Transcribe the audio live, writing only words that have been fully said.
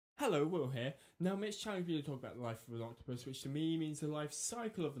Hello, Will here. Now Mitch challenged me to talk about the life of an octopus, which to me means the life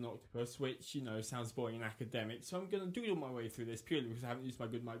cycle of an octopus, which, you know, sounds boring and academic, so I'm going to doodle my way through this purely because I haven't used my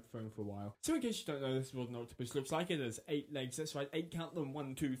good microphone for a while. So in case you don't know, this is what an octopus looks like. It has 8 legs, that's right, 8, count them,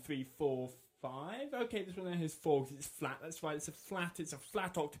 1, 2, 3, 4, 5. Okay, this one has 4 because it's flat, that's right, it's a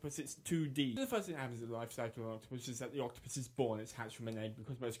flat octopus, it's 2D. So the first thing that happens in the life cycle of an octopus is that the octopus is born, it's hatched from an egg,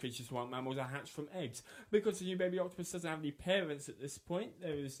 because most creatures who aren't mammals are hatched from eggs. Because the new baby octopus doesn't have any parents at this point,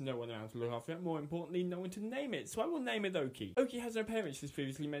 there is no one around to look after it, more importantly, no one to name it, so I will name it Oki. Oki has no parents, as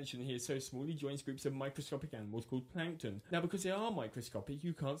previously mentioned. He is so small he joins groups of microscopic animals called plankton. Now because they are microscopic,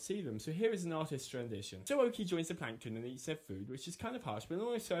 you can't see them, so here is an artist's rendition. So Oki joins the plankton and eats their food, which is kind of harsh, but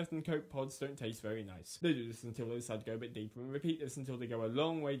almost certain copepods don't taste very nice. They do this until they decide to go a bit deeper and repeat this until they go a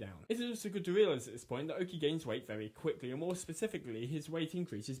long way down. It is also good to realise at this point that Oki gains weight very quickly, and more specifically, his weight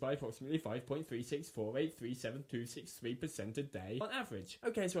increases by approximately 5.3648372663% a day on average.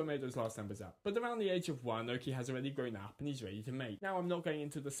 Okay, so I made those last numbers up. But around the age of 1, Oki has already grown up and he's ready to mate. Now I'm not going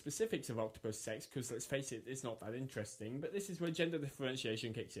into the specifics of octopus sex because let's face it, it's not that interesting, but this is where gender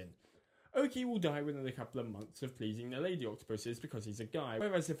differentiation kicks in. Oki will die within a couple of months of pleasing the lady octopuses because he's a guy,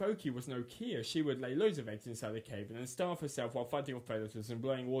 whereas if Oki was an Okia, she would lay loads of eggs inside a cave and then starve herself while fighting off predators and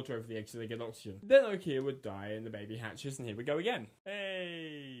blowing water over the eggs so they get oxygen. Then Okia would die and the baby hatches, and here we go again.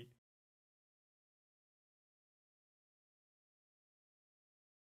 Hey!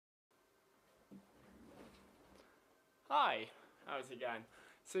 Hi, how's it going?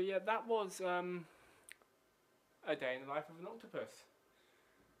 So yeah, that was a day in the life of an octopus.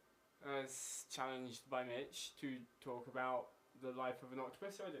 I was challenged by Mitch to talk about the life of an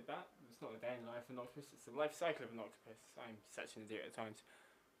octopus, so I did that. It's not a day in the life of an octopus, it's the life cycle of an octopus. I'm such an idiot at times.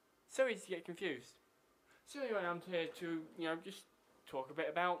 So easy to get confused. So anyway, I'm here to, just talk a bit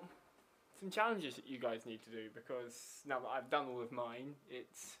about some challenges that you guys need to do, because now that I've done all of mine,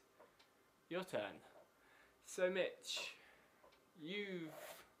 it's your turn. So Mitch, you've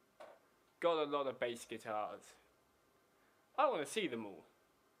got a lot of bass guitars. I want to see them all.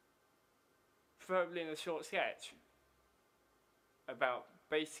 Preferably in a short sketch about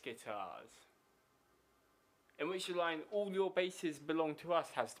bass guitars, in which the line "all your basses belong to us"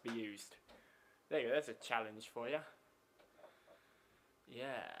 has to be used. There you go, there's a challenge for you.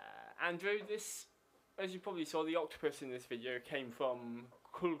 Yeah, Andrew, this, as you probably saw, the octopus in this video came from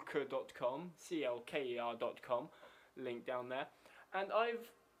Kulker.com, CLKER.com, link down there, and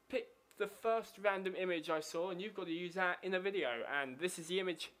I've picked the first random image I saw, and you've got to use that in a video, and this is the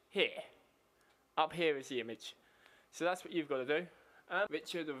image here. Up here is the image. So that's what you've got to do.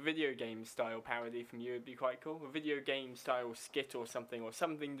 Richard, a video game style parody from you would be quite cool. A video game style skit or something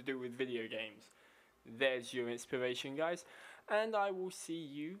to do with video games. There's your inspiration, guys. And I will see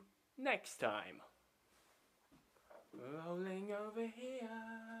you next time. Rolling over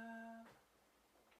here.